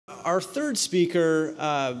our third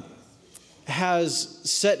speaker has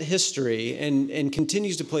set history and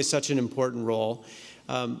continues to play such an important role.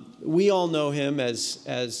 We all know him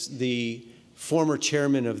as the former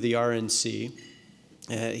chairman of the RNC.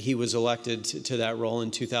 He was elected to that role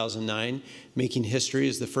in 2009, making history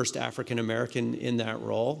as the first African American in that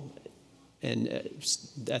role, and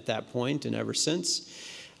at that point and ever since.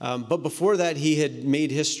 But before that, he had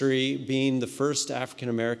made history being the first African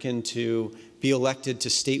American to be elected to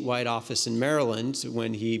statewide office in Maryland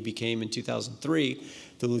when he became, in 2003,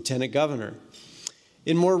 the lieutenant governor.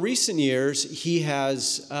 In more recent years, he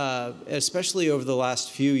has, especially over the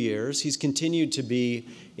last few years, he's continued to be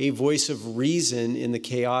a voice of reason in the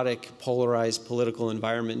chaotic, polarized political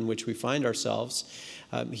environment in which we find ourselves.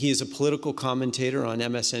 He is a political commentator on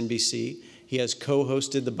MSNBC. He has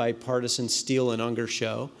co-hosted the bipartisan Steele and Unger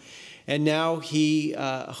show. And now he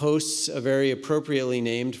hosts a very appropriately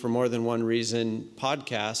named, for more than one reason,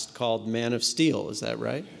 podcast called Man of Steel. Is that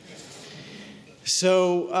right?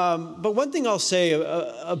 So, but one thing I'll say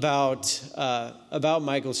about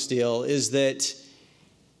Michael Steele is that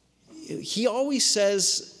he always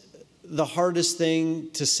says the hardest thing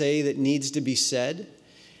to say that needs to be said.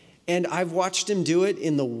 And I've watched him do it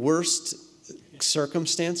in the worst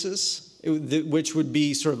circumstances, which would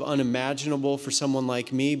be sort of unimaginable for someone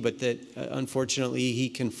like me, but that unfortunately he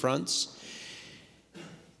confronts.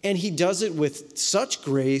 And he does it with such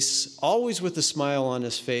grace, always with a smile on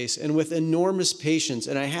his face, and with enormous patience.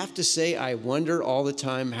 And I have to say, I wonder all the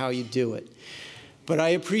time how you do it. But I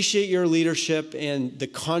appreciate your leadership and the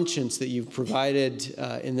conscience that you've provided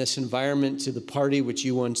in this environment to the party which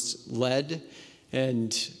you once led,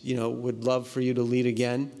 and would love for you to lead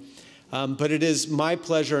again. But it is my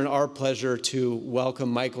pleasure and our pleasure to welcome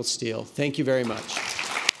Michael Steele. Thank you very much.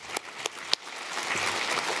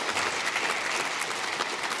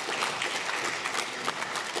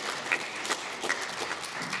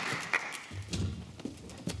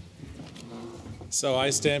 So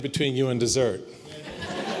I stand between you and dessert.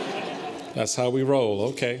 That's how we roll,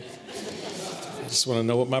 okay. I just want to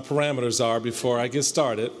know what my parameters are before I get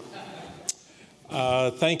started.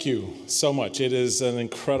 Thank you so much. It is an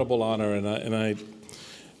incredible honor, and I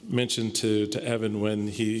mentioned to Evan when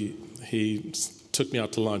he took me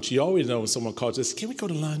out to lunch. You always know when someone calls us, can we go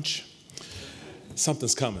to lunch?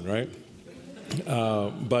 Something's coming, right?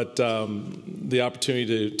 But the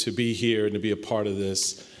opportunity to be here and to be a part of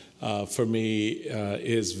this, for me,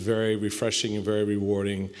 is very refreshing and very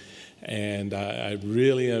rewarding. And I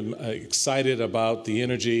really am excited about the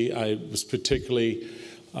energy. I was particularly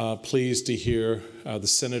pleased to hear the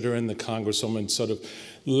senator and the congresswoman sort of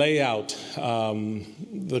lay out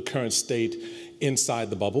the current state inside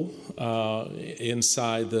the bubble,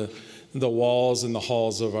 inside the walls and the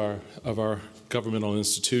halls of our governmental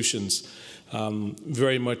institutions.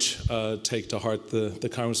 Very much take to heart the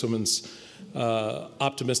congresswoman's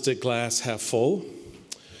optimistic glass half full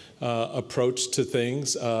approach to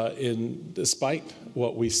things, despite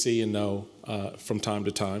what we see and know from time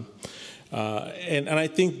to time. And I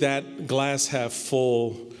think that glass half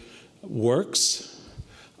full works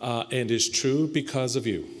and is true because of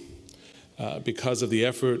you, because of the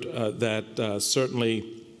effort that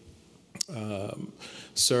certainly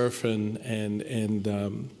Surf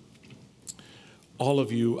and all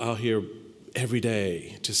of you out here every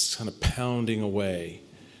day, just kind of pounding away,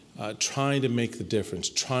 trying to make the difference,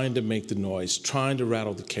 trying to make the noise, trying to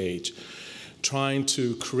rattle the cage, trying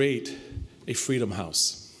to create a freedom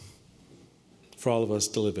house for all of us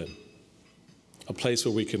to live in, a place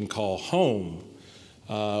where we can call home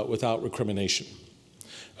without recrimination.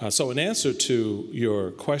 So in answer to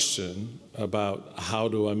your question about how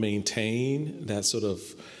do I maintain that sort of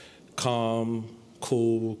calm,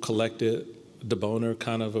 cool, collected, debonair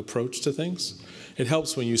kind of approach to things, it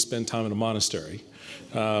helps when you spend time in a monastery,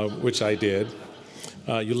 which I did.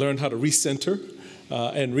 You learn how to recenter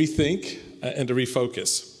and rethink and to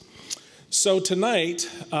refocus. So tonight,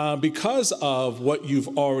 because of what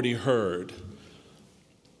you've already heard,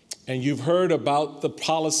 and you've heard about the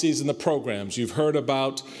policies and the programs, you've heard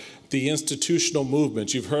about the institutional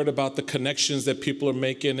movements, you've heard about the connections that people are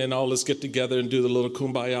making, and let's get together and do the little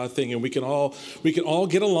kumbaya thing, and we can all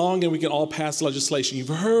get along and we can all pass legislation. You've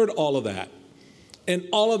heard all of that, and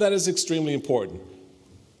all of that is extremely important.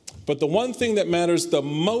 But the one thing that matters the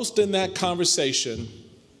most in that conversation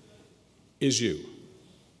is you.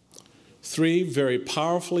 Three very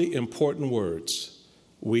powerfully important words: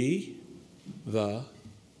 we, the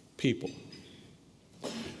people.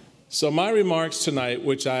 So my remarks tonight,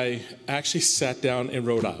 which I actually sat down and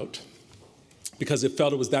wrote out because it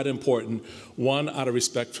felt it was that important, one, out of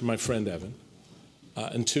respect for my friend Evan,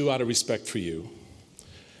 and two, out of respect for you.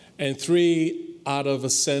 and 3, out of a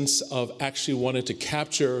sense of actually wanting to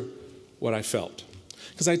capture what I felt.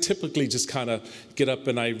 Because I typically just kind of get up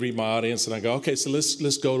and I read my audience and I go, okay, so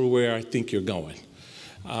let's go to where I think you're going.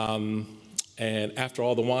 And after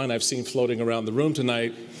all the wine I've seen floating around the room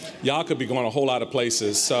tonight, y'all could be going a whole lot of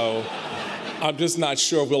places, so I'm just not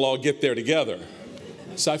sure we'll all get there together.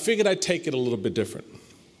 So I figured I'd take it a little bit different.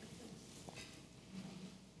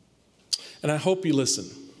 And I hope you listen.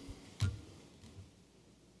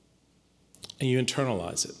 And you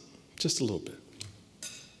internalize it, just a little bit.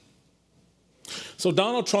 So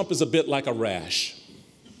Donald Trump is a bit like a rash.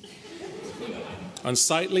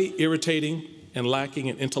 Unsightly, irritating, and lacking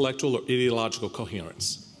in intellectual or ideological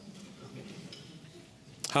coherence.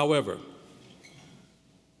 However,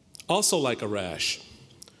 also like a rash,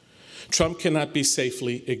 Trump cannot be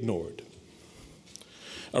safely ignored.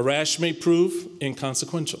 A rash may prove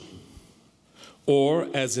inconsequential, or,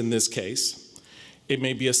 as in this case, it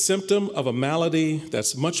may be a symptom of a malady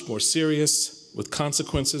that's much more serious, with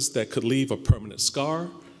consequences that could leave a permanent scar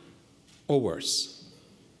or worse.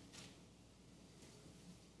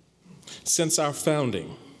 Since our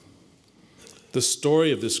founding, the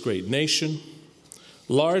story of this great nation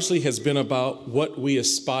largely has been about what we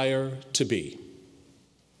aspire to be.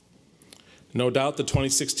 No doubt the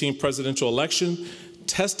 2016 presidential election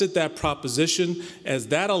tested that proposition, as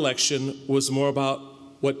that election was more about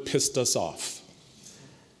what pissed us off.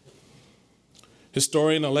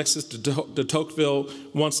 Historian Alexis de Tocqueville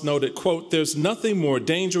once noted, quote, "There's nothing more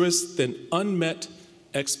dangerous than unmet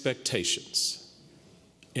expectations,"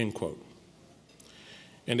 end quote.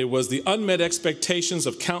 And it was the unmet expectations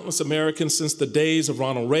of countless Americans since the days of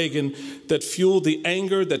Ronald Reagan that fueled the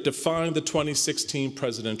anger that defined the 2016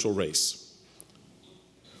 presidential race.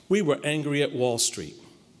 We were angry at Wall Street,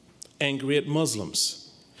 angry at Muslims,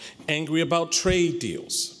 angry about trade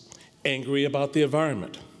deals, angry about the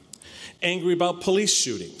environment, angry about police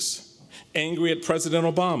shootings, angry at President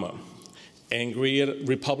Obama, angry at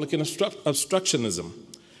Republican obstructionism,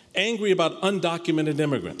 angry about undocumented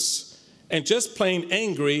immigrants, and just plain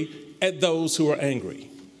angry at those who are angry.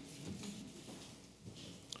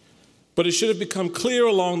 But it should have become clear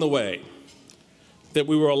along the way that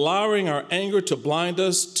we were allowing our anger to blind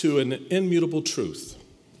us to an immutable truth.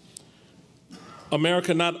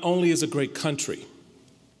 America not only is a great country,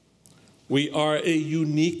 we are a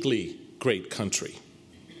uniquely great country.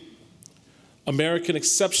 American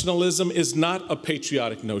exceptionalism is not a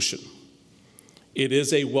patriotic notion. It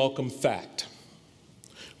is a welcome fact.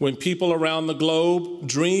 When people around the globe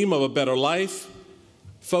dream of a better life,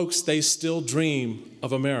 folks, they still dream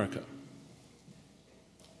of America.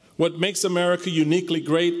 What makes America uniquely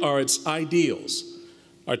great are its ideals,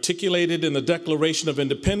 articulated in the Declaration of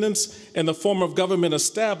Independence and the form of government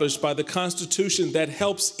established by the Constitution that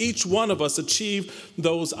helps each one of us achieve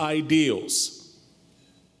those ideals.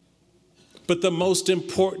 But the most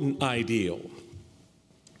important ideal,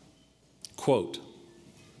 quote,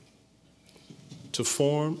 "to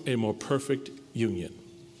form a more perfect union."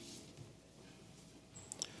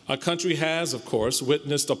 Our country has, of course,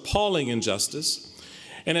 witnessed appalling injustice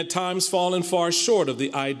and at times fallen far short of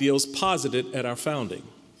the ideals posited at our founding.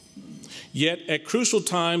 Yet, at crucial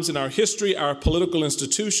times in our history, our political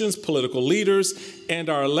institutions, political leaders, and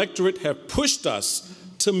our electorate have pushed us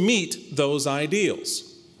to meet those ideals.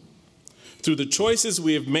 Through the choices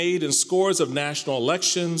we have made in scores of national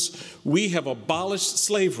elections, we have abolished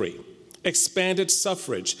slavery, expanded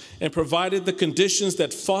suffrage, and provided the conditions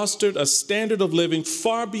that fostered a standard of living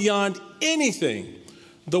far beyond anything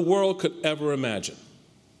the world could ever imagine.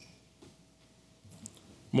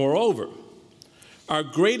 Moreover, our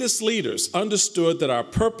greatest leaders understood that our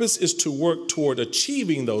purpose is to work toward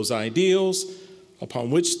achieving those ideals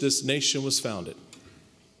upon which this nation was founded.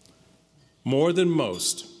 More than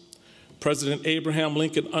most, President Abraham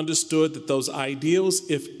Lincoln understood that those ideals,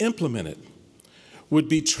 if implemented, would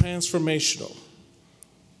be transformational.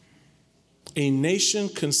 A nation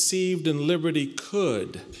conceived in liberty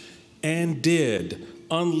could and did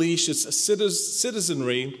unleash its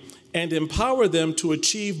citizenry and empower them to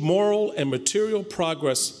achieve moral and material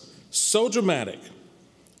progress so dramatic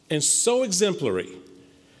and so exemplary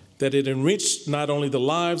that it enriched not only the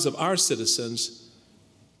lives of our citizens,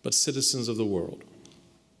 but citizens of the world.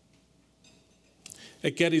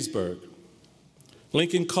 At Gettysburg,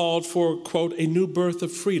 Lincoln called for, quote, "a new birth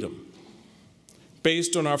of freedom,"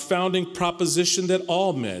 based on our founding proposition that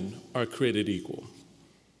all men are created equal.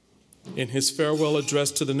 In his farewell address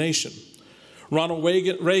to the nation, Ronald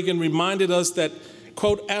Reagan reminded us that,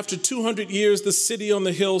 quote, "after 200 years, the city on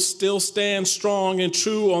the hill still stands strong and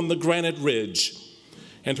true on the granite ridge,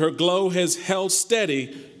 and her glow has held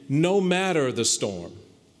steady no matter the storm."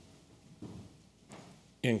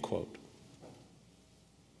 end quote.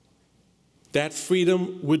 That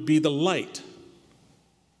freedom would be the light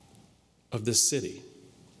of this city.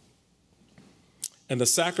 And the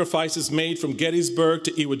sacrifices made from Gettysburg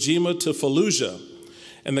to Iwo Jima to Fallujah,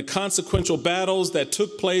 and the consequential battles that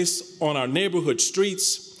took place on our neighborhood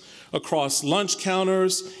streets, across lunch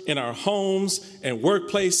counters, in our homes and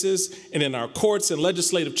workplaces, and in our courts and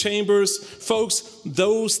legislative chambers, folks,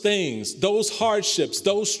 those things, those hardships,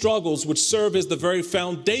 those struggles would serve as the very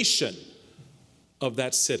foundation of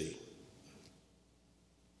that city.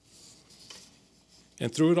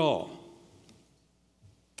 And through it all,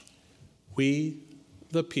 we,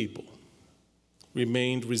 the people,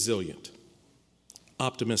 remained resilient,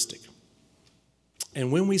 optimistic.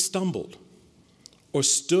 And when we stumbled or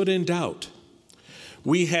stood in doubt,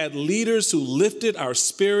 we had leaders who lifted our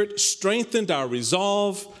spirit, strengthened our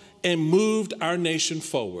resolve, and moved our nation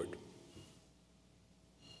forward.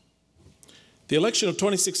 The election of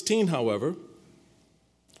 2016, however,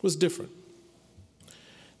 was different.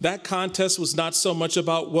 That contest was not so much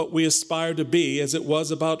about what we aspire to be as it was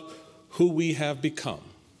about who we have become.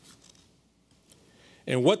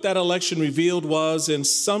 And what that election revealed was, in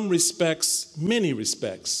some respects, many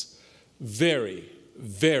respects, very,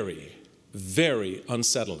 very, very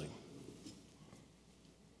unsettling.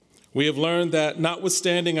 We have learned that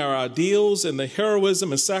notwithstanding our ideals and the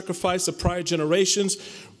heroism and sacrifice of prior generations,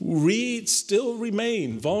 we still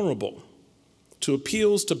remain vulnerable to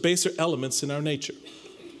appeals to baser elements in our nature.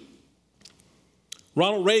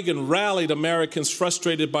 Ronald Reagan rallied Americans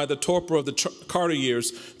frustrated by the torpor of the Carter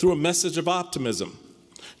years through a message of optimism.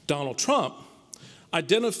 Donald Trump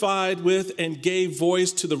identified with and gave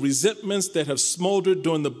voice to the resentments that have smoldered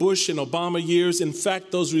during the Bush and Obama years. In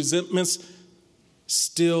fact, those resentments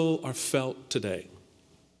still are felt today.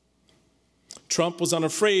 Trump was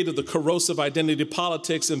unafraid of the corrosive identity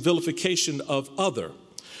politics and vilification of other.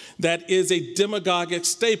 That is a demagogic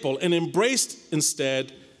staple, and embraced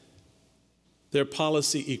instead their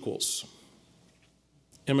policy equals: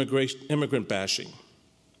 immigrant bashing,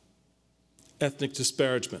 ethnic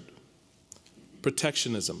disparagement,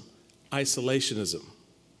 protectionism, isolationism.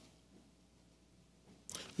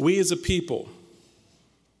 We as a people,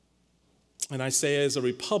 and I say as a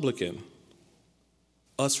Republican,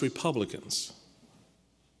 us Republicans,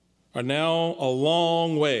 are now a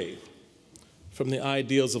long way from the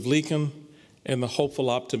ideals of Lincoln and the hopeful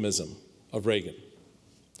optimism of Reagan.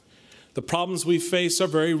 The problems we face are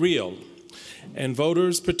very real, and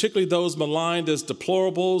voters, particularly those maligned as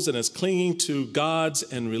deplorables and as clinging to gods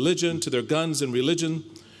and religion, to their guns and religion,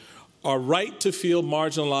 are right to feel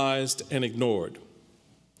marginalized and ignored.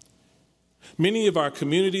 Many of our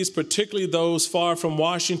communities, particularly those far from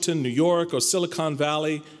Washington, New York, or Silicon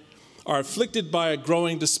Valley, are afflicted by a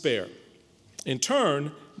growing despair. In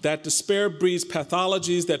turn, that despair breeds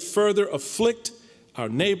pathologies that further afflict our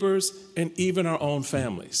neighbors and even our own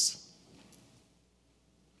families.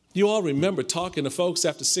 You all remember talking to folks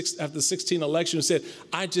after the 16 election who said,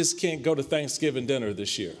 I just can't go to Thanksgiving dinner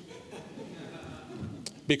this year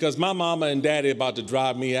because my mama and daddy are about to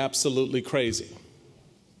drive me absolutely crazy.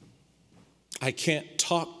 I can't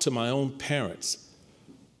talk to my own parents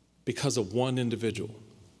because of one individual.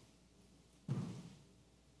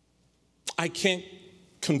 I can't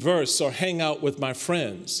converse or hang out with my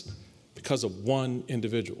friends because of one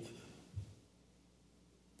individual.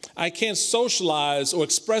 I can't socialize or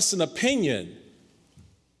express an opinion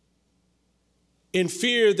in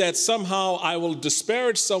fear that somehow I will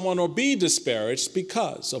disparage someone or be disparaged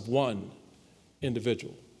because of one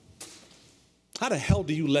individual. How the hell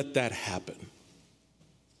do you let that happen?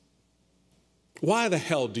 Why the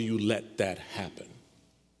hell do you let that happen?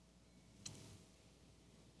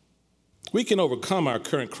 We can overcome our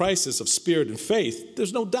current crisis of spirit and faith.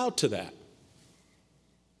 There's no doubt to that.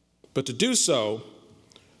 But to do so,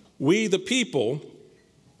 we, the people,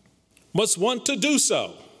 must want to do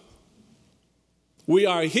so. We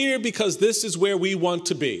are here because this is where we want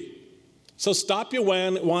to be. So stop your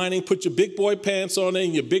whining, put your big boy pants on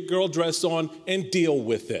and your big girl dress on, and deal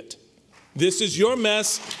with it. This is your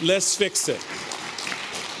mess. Let's fix it.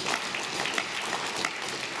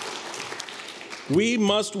 We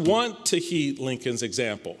must want to heed Lincoln's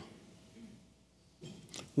example.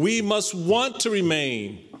 We must want to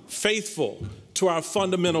remain faithful to our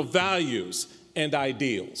fundamental values and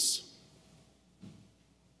ideals.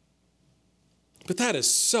 But that is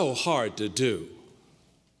so hard to do.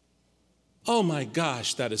 Oh my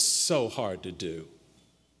gosh, that is so hard to do.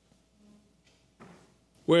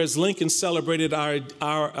 Whereas Lincoln celebrated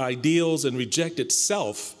our ideals and rejected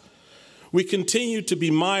self, We continue to be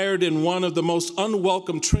mired in one of the most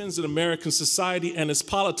unwelcome trends in American society and its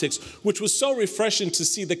politics, which was so refreshing to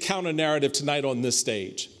see the counter-narrative tonight on this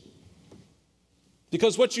stage.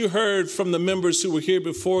 Because what you heard from the members who were here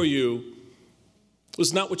before you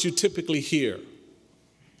was not what you typically hear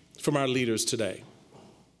from our leaders today.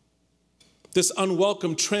 This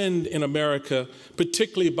unwelcome trend in America,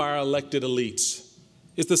 particularly by our elected elites,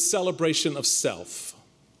 is the celebration of self.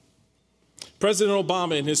 President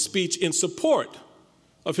Obama, in his speech in support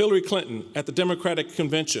of Hillary Clinton at the Democratic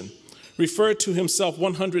Convention, referred to himself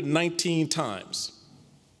 119 times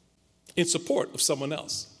in support of someone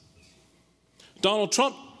else. Donald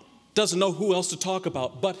Trump doesn't know who else to talk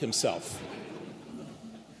about but himself.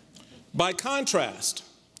 By contrast,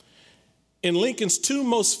 in Lincoln's two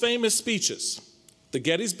most famous speeches, the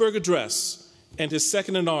Gettysburg Address and his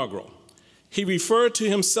second inaugural, he referred to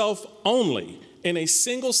himself only in a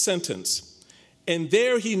single sentence, and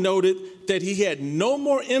there he noted that he had no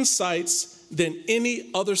more insights than any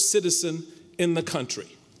other citizen in the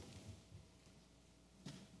country.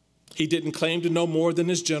 He didn't claim to know more than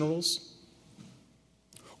his generals,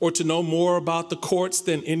 or to know more about the courts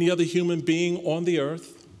than any other human being on the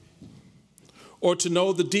earth, or to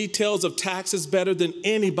know the details of taxes better than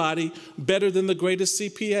anybody, better than the greatest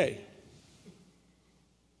CPA.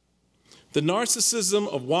 The narcissism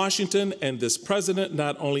of Washington and this president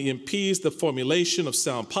not only impedes the formulation of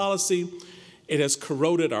sound policy, it has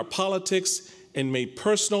corroded our politics and made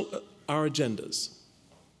personal our agendas.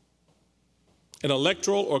 An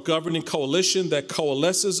electoral or governing coalition that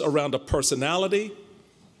coalesces around a personality,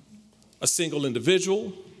 a single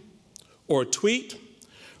individual, or a tweet,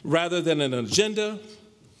 rather than an agenda,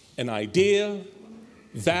 an idea,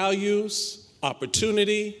 values,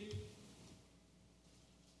 opportunity,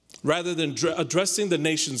 rather than addressing the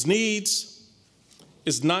nation's needs,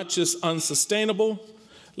 is not just unsustainable.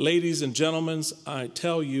 Ladies and gentlemen, I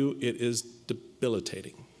tell you, it is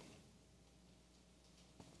debilitating.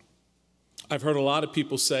 I've heard a lot of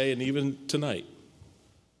people say, and even tonight,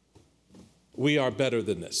 we are better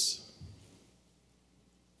than this.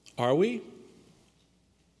 Are we?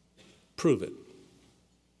 Prove it.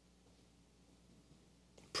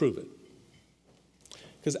 Prove it.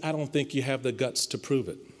 Because I don't think you have the guts to prove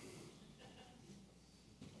it.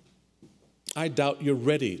 I doubt you're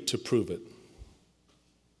ready to prove it.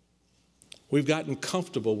 We've gotten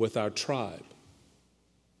comfortable with our tribe.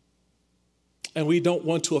 And we don't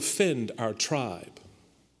want to offend our tribe.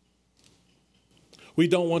 We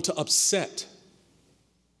don't want to upset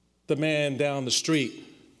the man down the street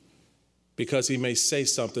because he may say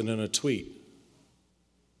something in a tweet.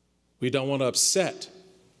 We don't want to upset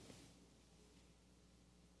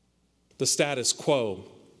the status quo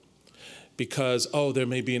because, oh, there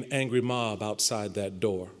may be an angry mob outside that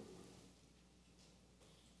door.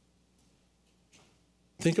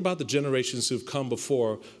 Think about the generations who've come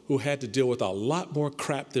before who had to deal with a lot more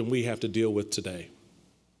crap than we have to deal with today.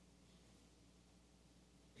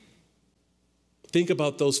 Think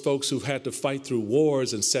about those folks who've had to fight through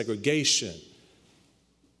wars and segregation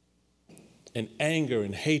and anger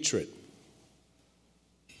and hatred,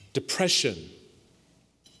 depression,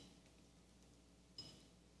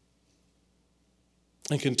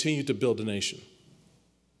 and continue to build a nation.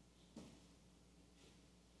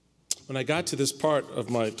 When I got to this part of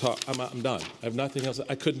my talk, I'm done. I have nothing else.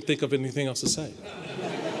 I couldn't think of anything else to say.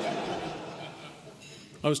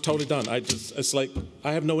 I was totally done. It's like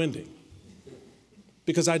I have no ending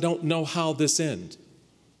because I don't know how this ends.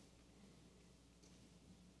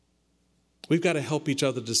 We've got to help each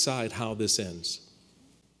other decide how this ends.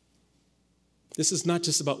 This is not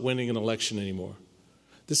just about winning an election anymore.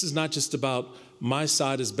 This is not just about my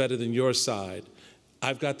side is better than your side.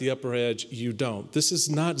 I've got the upper edge, you don't. This is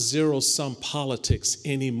not zero-sum politics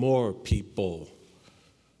anymore, people.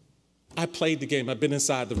 I played the game. I've been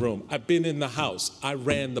inside the room. I've been in the House. I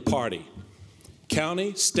ran the party.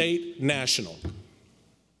 County, state, national.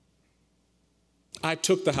 I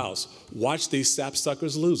took the House. Watch these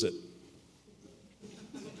sapsuckers lose it.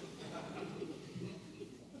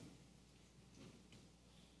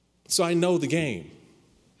 So I know the game.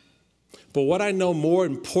 But what I know more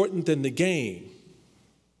important than the game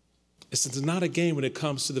is it's not a game when it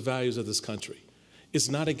comes to the values of this country. It's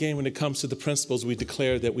not a game when it comes to the principles we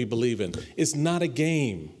declare that we believe in. It's not a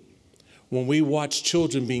game when we watch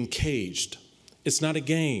children being caged. It's not a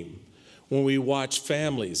game when we watch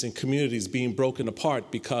families and communities being broken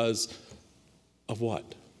apart because of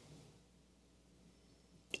what?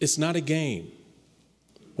 It's not a game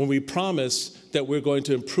when we promise that we're going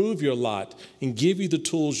to improve your lot and give you the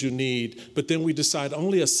tools you need, but then we decide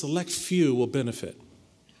only a select few will benefit.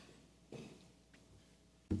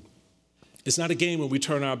 It's not a game when we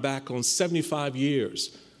turn our back on 75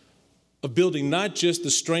 years of building not just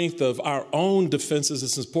the strength of our own defenses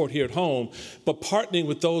and support here at home, but partnering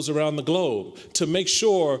with those around the globe to make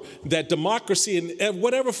sure that democracy in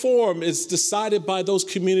whatever form is decided by those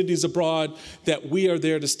communities abroad, that we are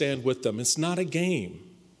there to stand with them. It's not a game.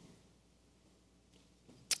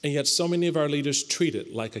 And yet so many of our leaders treat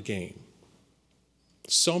it like a game.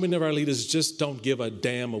 So many of our leaders just don't give a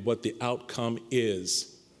damn of what the outcome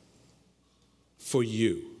is for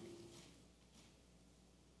you.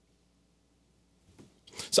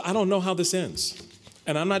 So I don't know how this ends.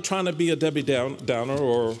 And I'm not trying to be a Debbie Downer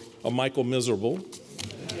or a Michael Miserable.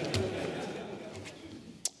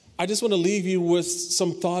 I just want to leave you with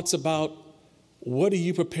some thoughts about, what are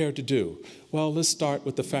you prepared to do? Well, let's start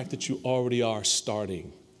with the fact that you already are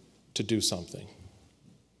starting to do something.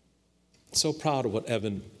 So proud of what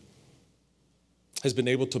Evan has been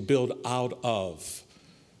able to build out of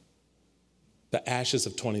the ashes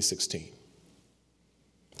of 2016.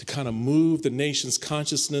 To kind of move the nation's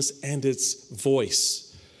consciousness and its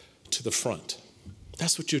voice to the front.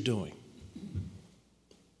 That's what you're doing.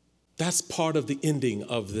 That's part of the ending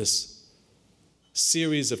of this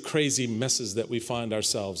series of crazy messes that we find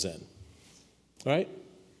ourselves in. Right?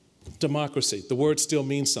 Democracy. The word still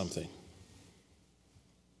means something.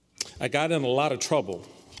 I got in a lot of trouble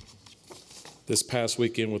this past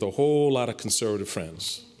weekend with a whole lot of conservative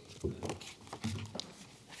friends.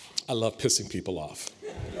 I love pissing people off.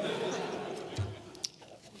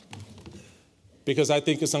 Because I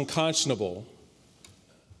think it's unconscionable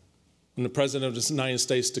when the President of the United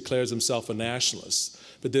States declares himself a nationalist,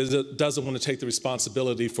 but doesn't want to take the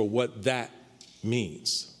responsibility for what that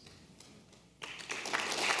means.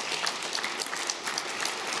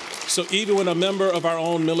 So even when a member of our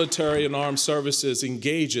own military and armed services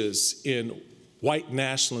engages in white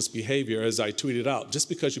nationalist behavior, as I tweeted out, just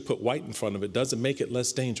because you put white in front of it doesn't make it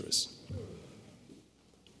less dangerous.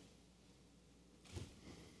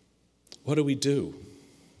 What do we do?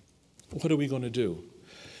 What are we going to do?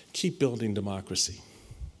 Keep building democracy,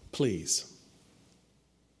 please.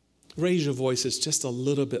 Raise your voices just a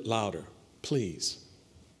little bit louder, please.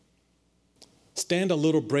 Stand a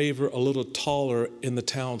little braver, a little taller in the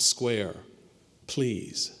town square,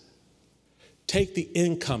 please. Take the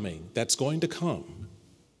incoming that's going to come,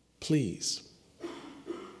 please.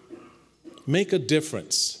 Make a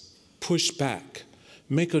difference, push back,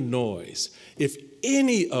 make a noise. If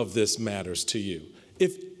any of this matters to you,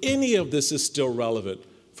 if any of this is still relevant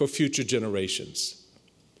for future generations,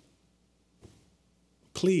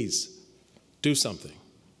 please do something.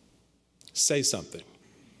 Say something.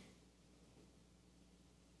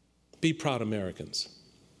 Be proud Americans.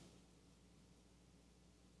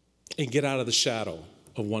 And get out of the shadow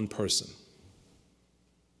of one person.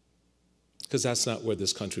 Because that's not where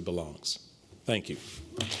this country belongs. Thank you.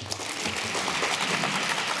 Thank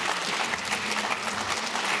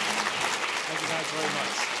you guys very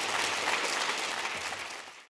much.